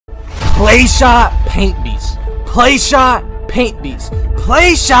play shot, paint beast. Play shot, paint beast.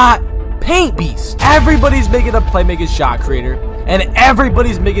 Play shot, paint beast. Everybody's making a playmaking shot creator, and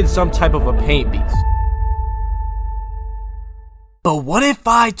everybody's making some type of a paint beast. But what if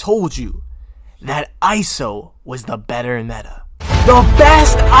I told you that ISO was the better meta? The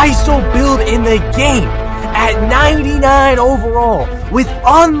best ISO build in the game at 99 overall with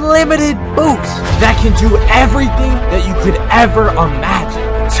unlimited boosts that can do everything that you could ever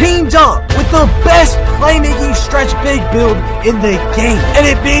imagine. Teamed up with the best playmaking stretch big build in the game, and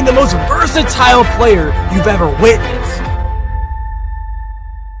it being the most versatile player you've ever witnessed.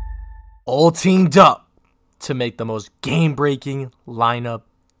 All teamed up to make the most game-breaking lineup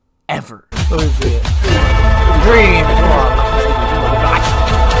ever. Let me see it. Dream. Come on.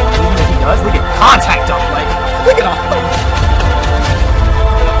 He does. Look at contact up. Like, look at all.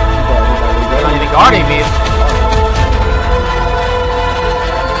 He's not even guarding me.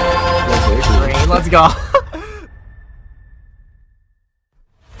 Dream. Let's go.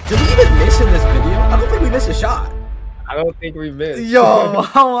 Did we even miss in this video? I don't think we missed a shot. I don't think we missed. Yo,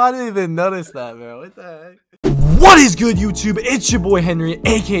 I didn't even notice that, bro. What the heck? What is good, YouTube? It's your boy Henry,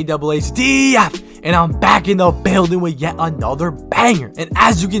 aka DoubleH DF, and I'm back in the building with yet another banger. And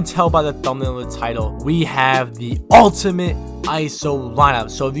as you can tell by the thumbnail of the title, we have the ultimate ISO lineup.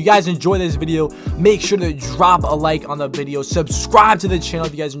 So if you guys enjoy this video, make sure to drop a like on the video, subscribe to the channel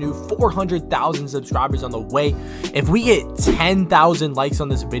if you guys are new. 400,000 subscribers on the way. If we get 10,000 likes on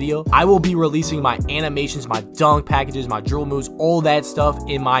this video, I will be releasing my animations, my dunk packages, my dribble moves, all that stuff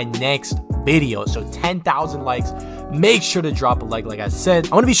in my next video. So 10,000 likes, make sure to drop a like I said.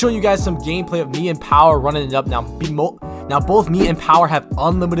 I'm going to be showing you guys some gameplay of me and Power running it up. Now both me and Power have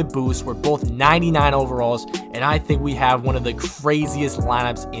unlimited boosts. We're both 99 overalls, and I think we have one of the craziest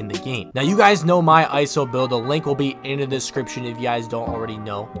lineups in the game. Now you guys know my ISO build. The link will be in the description if you guys don't already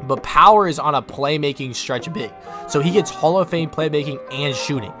know. But Power is on a playmaking stretch big, so he gets Hall of Fame playmaking and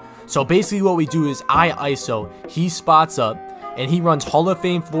shooting. So basically what we do is I ISO, he spots up, and he runs Hall of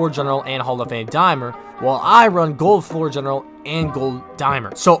Fame floor general and Hall of Fame dimer, while I run gold floor general and gold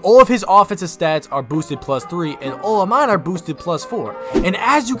dimer. So all of his offensive stats are boosted +3, and all of mine are boosted +4. And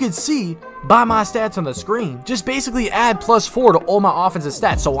as you can see by my stats on the screen, just basically add +4 to all my offensive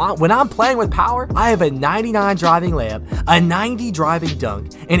stats. So when I'm playing with Power, I have a 99 driving layup, a 90 driving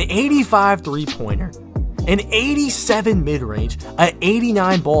dunk, an 85 three-pointer, an 87 mid-range, an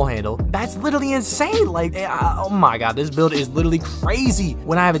 89 ball handle. That's literally insane. Like, oh my god, this build is literally crazy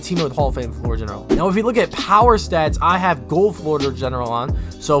when I have a teammate with Hall of Fame floor general. Now if you look at Power stats, I have gold floor general on,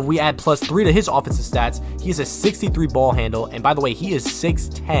 so if we add +3 to his offensive stats, he has a 63 ball handle, and by the way, he is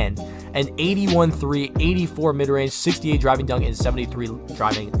 6'10", an 81 3, 84 mid-range, 68 driving dunk, and 73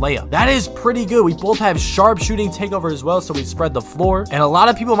 driving layup. That is pretty good. We both have sharp shooting takeover as well, so we spread the floor. And a lot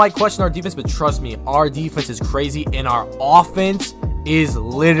of people might question our defense, but trust me, our defense is crazy, and our offense is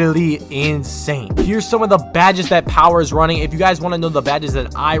literally insane. Here's some of the badges that Power is running. If you guys want to know the badges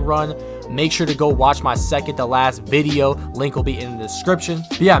that I run, make sure to go watch my second to last video. Link will be in the description.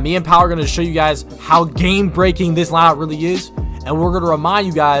 But yeah, me and Power are going to show you guys how game-breaking this lineup really is. And we're going to remind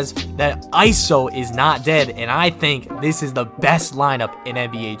you guys that ISO is not dead. And I think this is the best lineup in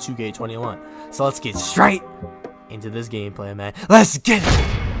NBA 2K21. So let's get straight into this gameplay, man. Let's get it.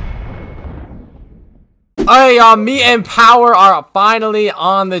 Alright, y'all. Me and Power are finally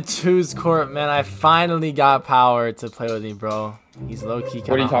on the twos court, man. I finally got Power to play with me, bro. He's low-key kind of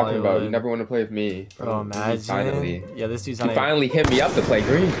What are you talking Hollywood. about? You never want to play with me. Bro, imagine. Finally. Yeah, this dude's He finally hit me up to play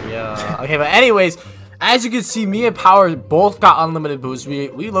green. Yeah. Okay, but anyways, as you can see, me and Power both got unlimited boosts. We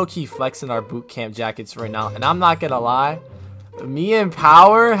low-key flexing our boot camp jackets right now. And I'm not going to lie, me and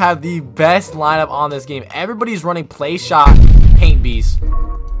Power have the best lineup on this game. Everybody's running play shot, paint beast.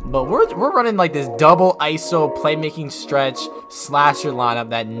 But we're running like this double ISO playmaking stretch slasher lineup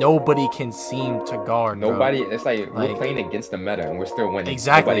that nobody can seem to guard. Nobody, bro. It's like we're playing against the meta and we're still winning.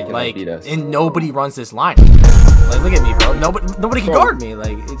 Exactly. Nobody can beat us. And nobody runs this lineup. Like, look at me, bro. Nobody can guard me.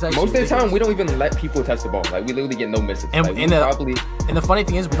 Like, it's actually most of the time we don't even let people touch the ball. Like, we literally get no misses. And, like, and the funny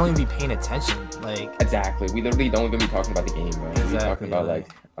thing is, we don't even be paying attention. Like, exactly. We literally don't even be talking about the game, bro. Exactly, we're talking about like,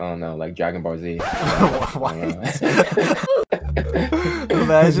 I don't know, like Dragon Ball Z. What?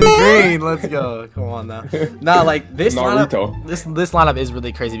 Imagine green. Let's go. Come on now. Nah, like this Naruto. lineup. This lineup is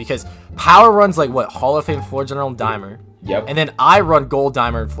really crazy because Power runs like what, Hall of Fame floor general and dimer. Yep. And then I run gold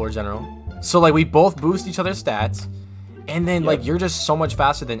dimer and floor general. So like we both boost each other's stats. And then like you're just so much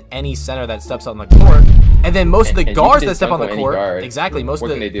faster than any center that steps out on the court. And then most of the And you guards can that step on dunk the on any court, guard. exactly. Most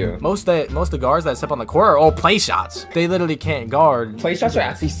What of can they do? most of the guards that step on the court are all play shots. They literally can't guard. Play shots are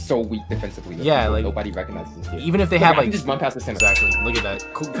actually so weak defensively. Yeah, like nobody recognizes this. Kid. Even if they Look, have I can like just run past the center. exactly. Look at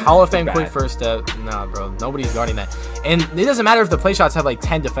that. Hall of Fame quick bad. first step. Nah, bro. Nobody's guarding that. And it doesn't matter if the play shots have like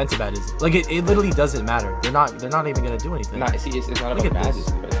 10 defensive badges. Like it literally doesn't matter. They're not even gonna do anything. Nah, see, it's not Look about at this.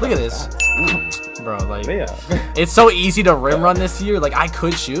 badges. Look at this. Bro, like Yeah. it's so easy to rim run this year. Like I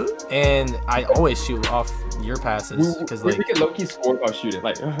could shoot, and I always shoot off your passes because like we can low-key score while shooting.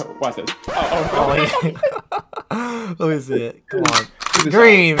 Like, watch this. Let me see it. Come on.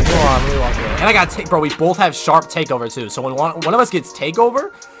 Green. Come on. Let me walk away. And I got take, bro. We both have sharp takeover too. So when one of us gets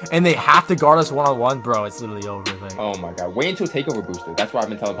takeover, and they have to guard us one-on-one, bro, it's literally over. Like, Oh my god. Wait until takeover booster. That's what I've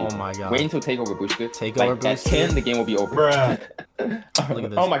been telling people. Oh my god. Wait until takeover booster. Takeover At booster? 10, the game will be over. Bruh. look at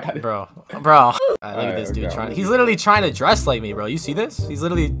this. Oh my god. Bro. Alright, look at this dude okay. trying. He's literally trying to dress like me, bro. You see this? He's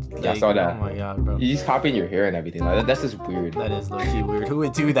literally. Like, Yeah, I saw that. Oh my god, bro. He's copying your hair and everything. Like, that's just weird. That is low-key weird. Who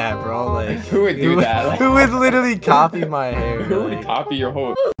would do that, bro? Like Who would do that? Like, Who would literally copy my hair? who would Like, copy your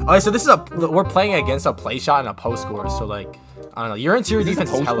whole? alright, so this is we're playing against a play shot and a post score. So like, I don't know. Your interior Is this a defense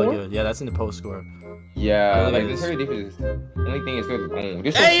is post hella score? good. Yeah, that's in the post score. Yeah, Look at like the this. interior defense. The only thing is they're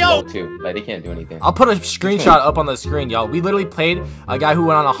they're so slow too. Like they can't do anything. I'll put a screenshot up on the screen, y'all. We literally played a guy who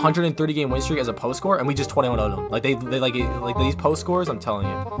went on a 130 game win streak as a post score, and we just 21-0'd him. Like they like these post scores. I'm telling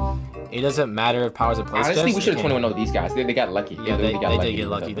you, it doesn't matter if power's a place. Honestly, we should have 21-0 these guys. They got lucky. Yeah, they got did get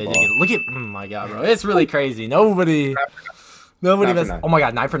lucky. with the They did ball. get. Look at, oh my god, bro. It's really crazy. Nobody. 9 for Does. 9. Oh my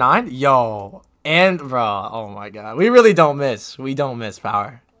god, 9 for 9. Yo, and bro. Oh my god, we really don't miss. We don't miss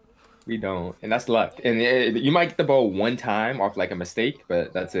power. We don't, and that's luck. And you might get the ball one time off like a mistake,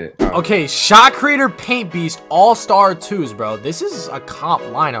 but that's it. Okay, shot creator, paint beast, all-star 2s, bro. This is a comp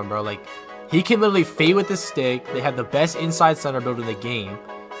lineup, bro. Like, he can literally fade with the stick. They have the best inside center build in the game.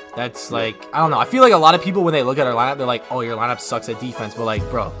 That's like, I don't know. I feel like a lot of people, when they look at our lineup, they're like, oh, your lineup sucks at defense. But like,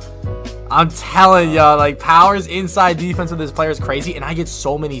 bro, I'm telling y'all, like, Power's inside defense with this player is crazy, and I get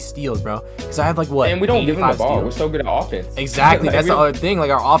so many steals, bro. Because I have like what? And we don't give him the 85 ball. steals. We're so good at offense. Exactly. Like, That's the other thing. Like,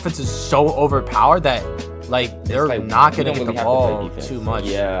 our offense is so overpowered that like they're like, not we gonna don't get really the have to play ball defense. too much.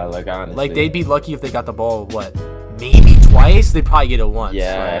 Yeah, like honestly. Like they'd be lucky if they got the ball, what, maybe twice? They'd probably get it once.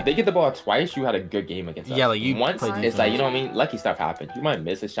 Yeah, right? if they get the ball twice, you had a good game against us. Yeah, like, you once, play it's defense. like, you know what I mean? Lucky stuff happens. You might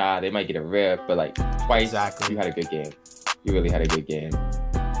miss a shot, they might get a rip, but like twice, Exactly. you had a good game. You really had a good game.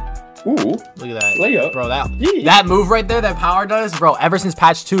 Ooh, Look at that. layup. Bro, that Yeah. that move right there that Power does, bro, ever since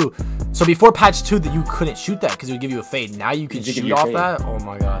patch 2. So before patch 2 that you couldn't shoot that because it would give you a fade. Now you can It give shoot you a off fade. that. Oh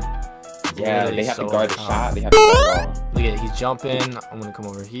my god. Yeah, Literally they have so to guard the overpowered. shot. They have to guard it all. Look at it, he's jumping. I'm gonna come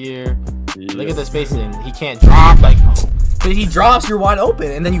over here. Look Yeah. at the spacing. He can't drop, like, but he drops, you're wide open,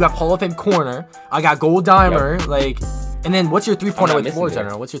 and then you got Hall of Fame corner. I got gold dimer, like, and then what's your 3-pointer not with floor missing it.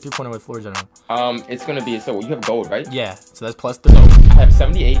 general? What's your 3-pointer with floor general? It's gonna be, so you have gold, right? Yeah, so that's +3. I have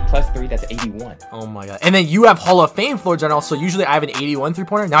 78 plus 3, that's 81. Oh my god. And then you have Hall of Fame floor general, so usually I have an 81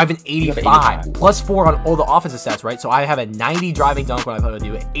 3-pointer. Now I have an 85. have 85. +4 on all the offensive stats, right? So I have a 90 driving dunk when I play with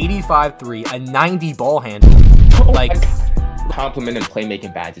you, 85 3, a 90 ball handle. Like, Compliment and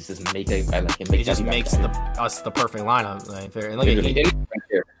playmaking badges just make it like it just makes us the perfect lineup. Like, fair. And look at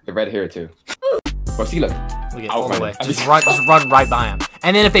the red hair too. Well, see, look. Look at Out all the right way. now. Just run right by him.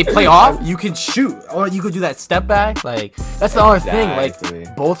 And then if they play off, you can shoot. Or you could do that step back. Like, that's the other thing. Exactly.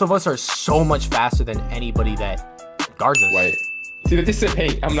 Like, both of us are so much faster than anybody that guards us. Right. See, this is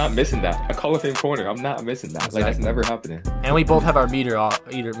paint. I'm not missing that. A Hall of Fame corner. I'm not missing that. Like, that's Exactly. never happening. And we both have our meters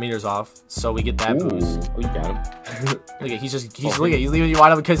off, so we get that boost. Oh, you got him. Look at he's leaving you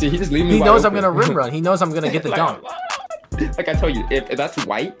wide open because See, he just leaving me he wide knows I'm open. gonna rim run. He knows I'm gonna get the Like, dunk. Like I told you, if that's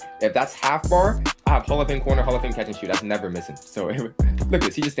white, if that's half bar, I have Hall of Fame corner, Hall of Fame catch and shoot. That's never missing. So look at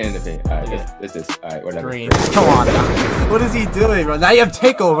this. He just standing in the paint. All right, this is all right. Whatever. Green. Come on, now. What is he doing, bro? Now you have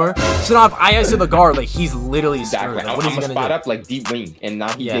takeover. So now if I answer the guard, like he's literally screwed. Exactly. Like, what is I'm he gonna gonna spot do? up like deep wing, and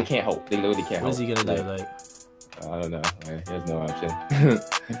now they can't help. They literally can't help. What is he gonna do? Like, I don't know. Like, there's no option.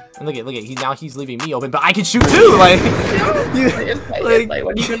 and look at he's leaving me open, but I can shoot too. Like, like,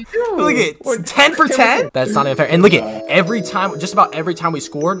 what are you gonna do? look at 10 for 10. That's not unfair. And look at just about every time we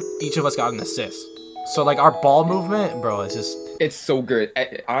scored, each of us got an assist. So like our ball movement, bro, it's just. It's so good.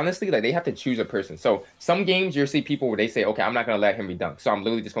 Honestly, like they have to choose a person. So some games you'll see people where they say, okay, I'm not gonna let Henry dunk, so I'm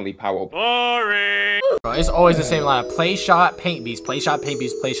literally just gonna leave Power open. Bro, it's always the same lineup. Play shot, paint beast, play shot, paint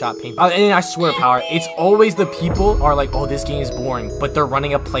beast, play shot, paint beast. And I swear, Power, it's always the people are like, oh, this game is boring, but they're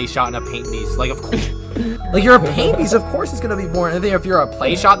running a play shot and a paint beast. Like, of course, like you're a paint beast, of course it's gonna be boring. And then if you're a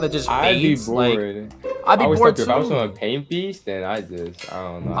play shot that just fades, like, I'd be bored too. If I was on a paint beast, then I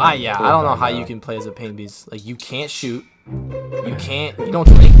don't know. I don't know how you can play as a paint beast. Like, you can't shoot. You don't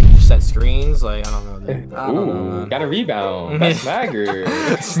do anything. You just set screens. Like, I don't know, dude. I don't know, man. Got a rebound. That's Snagger.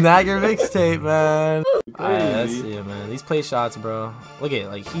 Snagger mixtape, man. Alright, let's see it, man. These play shots, bro. Look at it,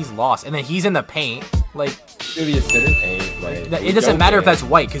 like, he's lost. And then he's in the paint. Like, really a center paint. Like, it doesn't matter if that's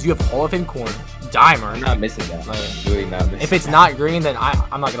white, because you have Hall of Fame corner. Dimer. I'm not missing that. Like, really not missing. If it's not green, then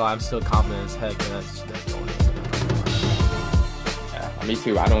I'm not gonna lie, I'm still confident as heck that that's going in. Yeah, me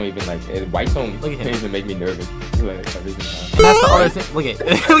too. I don't even like it. White don't even make me nervous. Like, every time. And that's the other thing. Look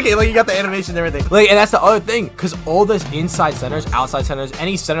at look at, like, you got the animation and everything. Like, and that's the other thing, because all this inside centers, outside centers,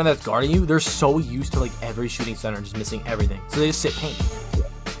 any center that's guarding you, they're so used to like every shooting center just missing everything, so they just sit paint.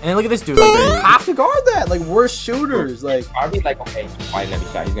 And then look at this dude. Like, you have to guard that. Like, we're shooters. Like, I'll be like, okay, why never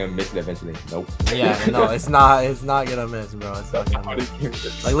shot? He's gonna miss it eventually. Nope. Yeah, no, it's not gonna miss, bro. It's not gonna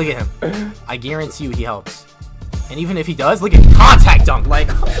miss. Like, look at him. I guarantee you, he helps. And even if he does, look at contact dunk. Like,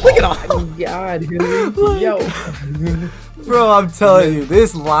 look at him. Oh God, yo. Bro, I'm telling you,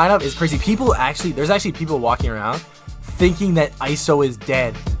 this lineup is crazy. There's actually people walking around thinking that ISO is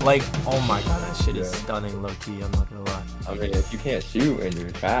dead. Like, oh my God, that shit is stunning, low key. I'm not gonna lie. I mean, if you can't shoot and you're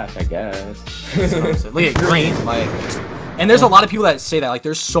fast, I guess. Look at green, like, and there's a lot of people that say that. Like,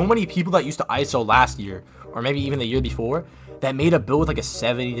 there's so many people that used to ISO last year, or maybe even the year before, that made a build with like a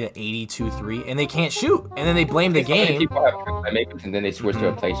 70 to 82 3, and they can't shoot, and then they blame the game. People have playmakers, and then they switch to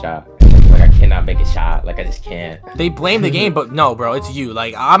a play shot. Like, I cannot make a shot. Like, I just can't. They blame the game, but no, bro, it's you.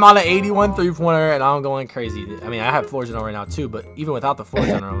 Like, I'm on an 81 3-pointer, and I'm going crazy. I mean, I have floor general right now too, but even without the floor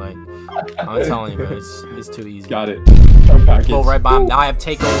general, like, I'm telling you, bro, it's too easy. Got it. Go right by him. Now I have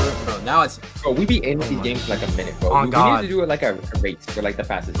takeover, bro. Now it's. Bro, we be in these games for like a minute, bro. Oh, God. We need to do it like a race for like the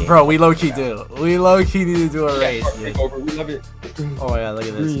fastest game. Bro, we low key do. We low key need to do a race. Takeover, we love it. Oh yeah, look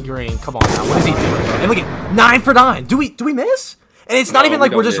at this green. Come on now, what is he doing, bro? And look at 9 for 9. Do we miss? And it's not even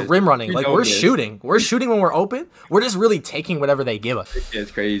like we're just rim running. Like, we're shooting. We're shooting when we're open. We're just really taking whatever they give us.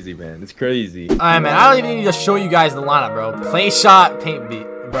 It's crazy, man. It's crazy. Alright, man. I don't even need to show you guys the lineup, bro. Play shot, paint beat.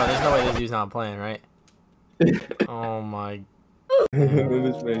 Bro, there's no way this dude's not playing, right? Oh my.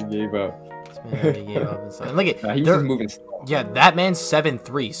 This man gave up. This man already gave up. And look at. He's just moving slow. Yeah, that man's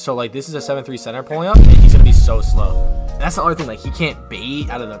 7'3". So like, this is a 7'3" center pulling up, and he's gonna be so slow. And that's the other thing. Like, he can't bait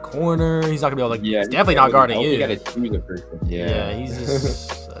out of the corner. He's not gonna be able to. Like, he's definitely not guarding you. You gotta choose a person. Yeah, he's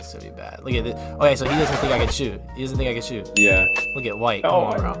just. That's gonna be bad. Look at this. Okay, so he doesn't think I can shoot. He doesn't think I can shoot. Yeah. Look at white. Come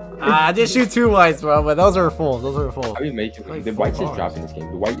on, bro. I did shoot 2 whites, bro, but those are full. Those are full. How you making? Like, the white's just dropping this game.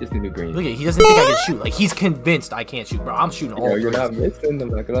 The white is the new green. Look at, he doesn't think I can shoot. Like, he's convinced I can't shoot, bro. I'm shooting all threes. You're not missing. I'm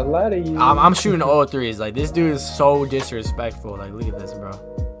not gonna lie to you. I'm shooting all threes. Like, this dude is so disrespectful. Like, look at this, bro.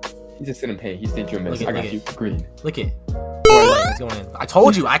 He's just sitting in pain. He's thinking you're missing. I got you. Green. Look at. It's going in. I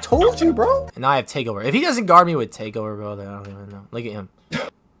told you, bro. And now I have takeover. If he doesn't guard me with takeover, bro, then I don't even know. Look at him.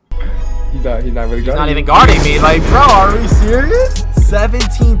 He's not really guarding. He's not even guarding me. Like, bro, are we serious?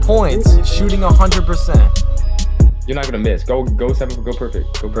 17 points, shooting 100%. You're not gonna miss. Go 7. Go perfect. Go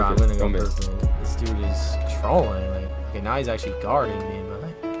perfect. Bro, I'm gonna go miss. perfect. This dude is trolling. Like, okay, now he's actually guarding me, but.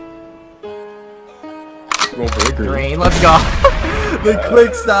 Going for the green. Let's go. The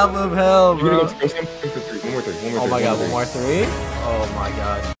quick stop of hell, bro. You're gonna go for 3. One more 3. Oh my God, one more 3. Oh my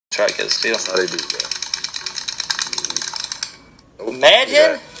God. Try to get a steal. How they do that?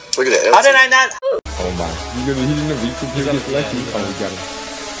 Imagine. Look at that. How did I not? Oh my. He's gonna reach into his left. Oh, we got him.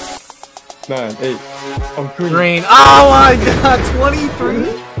 9, 8. Oh, green. Oh my God,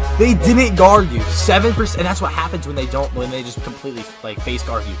 23. They didn't guard you. 7%, and that's what happens when they just completely like face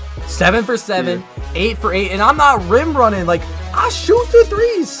guard you. 7 for 7, 8 for 8, and I'm not rim running. Like, I shoot the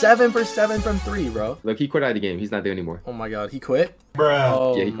threes. 7 for 7 from 3, bro. Look, he quit out of the game. He's not there anymore. Oh my God, he quit. Bruh.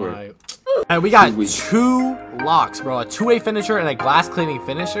 Oh yeah, he quit. And we got 2 locks, bro. A 2-way finisher and a glass cleaning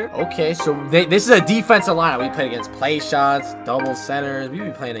finisher. Okay, so this is a defensive lineup. We play against play shots, double centers. We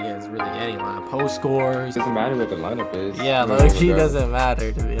be playing against really any lineup. Post scores. It doesn't matter what the lineup is. Yeah, low key doesn't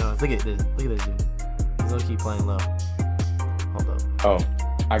matter, to be honest. Look at this. Look at this dude. He's low key playing low. Hold up. Oh,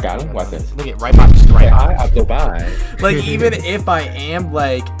 I got him. Watch this. Look at right by. Just right by. I'll go by. Like, even if I am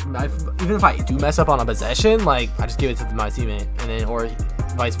like, even if I do mess up on a possession, like, I just give it to my teammate, and then or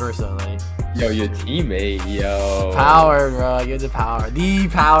vice versa. Like, yo, your teammate, yo. Power, bro. I give the power. The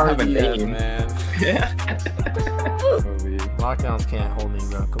power DF, man. Lockdowns can't hold me,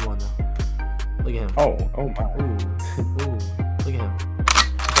 bro. Come on now. Look at him. Oh my. Ooh. Look at him.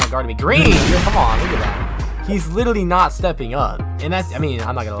 He's not guarding me. Green! Come on, look at that. He's literally not stepping up. And that's, I mean,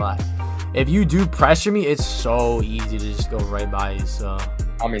 I'm not gonna lie. If you do pressure me, it's so easy to just go right by you, so.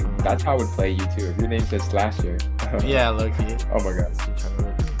 I mean, that's how I would play you too. If your name says Slasher. Yeah, look. Oh my God.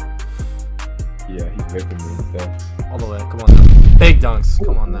 Yeah, he's ripping me and stuff. All the way. Come on now. Big dunks.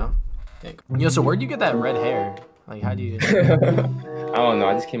 Come on now. Yo, so where'd you get that red hair? Like, how do you? I don't know.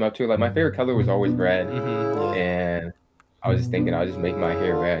 I just came up to it. Like, my favorite color was always red, and I was just thinking I'll just make my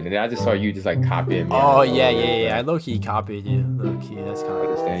hair red, and then I just saw you just like copying me. Oh yeah. I low key copied you. Low key, that's kind I of.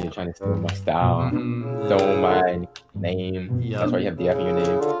 understand you're trying to steal my style, steal my name. Yep. That's why you have DF in your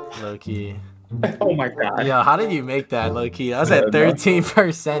name. Low key. Oh my god. Yo, how did you make that, low key? That was at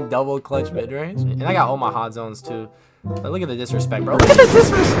 13% double clutch mid range, and I got all my hot zones too. But look at the disrespect, bro. Look at the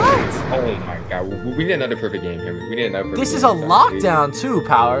disrespect. Oh my god. We need another perfect game here. We need another perfect This game. is a lockdown too,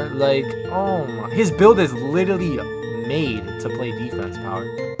 Power. Like, oh my. His build is literally made to play defense, Power.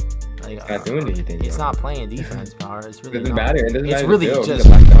 Like, It's not doing anything. It's not playing defense, Power. It's really It doesn't not. matter. It doesn't It's matter. really build. just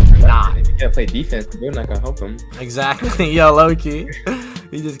He's a lockdown for not. If you can't play defense, the build not gonna help him. Exactly. Yo, low key.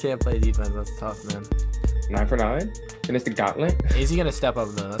 He just can't play defense. That's tough, man. 9 for 9. Finish the gauntlet. Is he gonna step up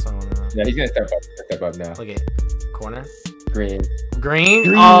though? That's what I want to know. Yeah, he's gonna step up now. Look at corner. Green.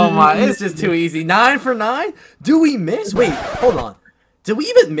 Green? Oh my, it's just too easy. 9 for 9? Do we miss? Wait, hold on. Did we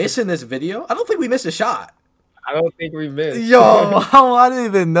even miss in this video? I don't think we missed a shot. I don't think we missed. Yo, I didn't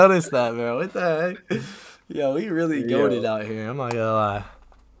even notice that, man. What the heck? Yo, we really goated out here. I'm not gonna lie.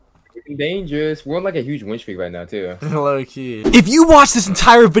 Dangerous. We're on like a huge win streak right now too. Low key. If you watch this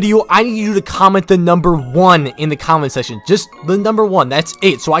entire video, I need you to comment the number 1 in the comment section. Just the number 1. That's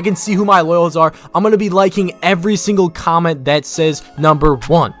it. So I can see who my loyals are. I'm gonna be liking every single comment that says number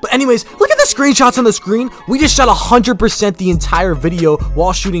 1. But anyways, look at the screenshots on the screen. We just shot 100% the entire video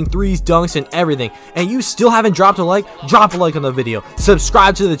while shooting threes, dunks, and everything. And you still haven't dropped a like? Drop a like on the video.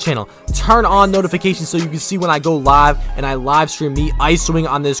 Subscribe to the channel. Turn on notifications so you can see when I go live and I live stream me ISOing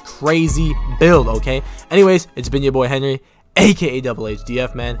on this crazy build, okay? Anyways, it's been your boy Henry, aka DoubleH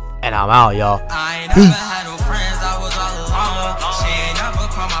DF, man, and I'm out, y'all. I ain't never had no friends, I was all alone. She ain't never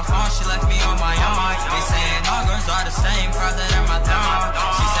called my phone, she left me on my own. They saying all girls are the same, farther than my thumb.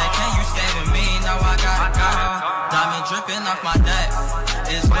 She said, can you stay with me? Now I gotta go. Diamond dripping off my neck,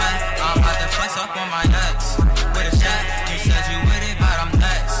 it's wet. I'm about to flex up on my neck.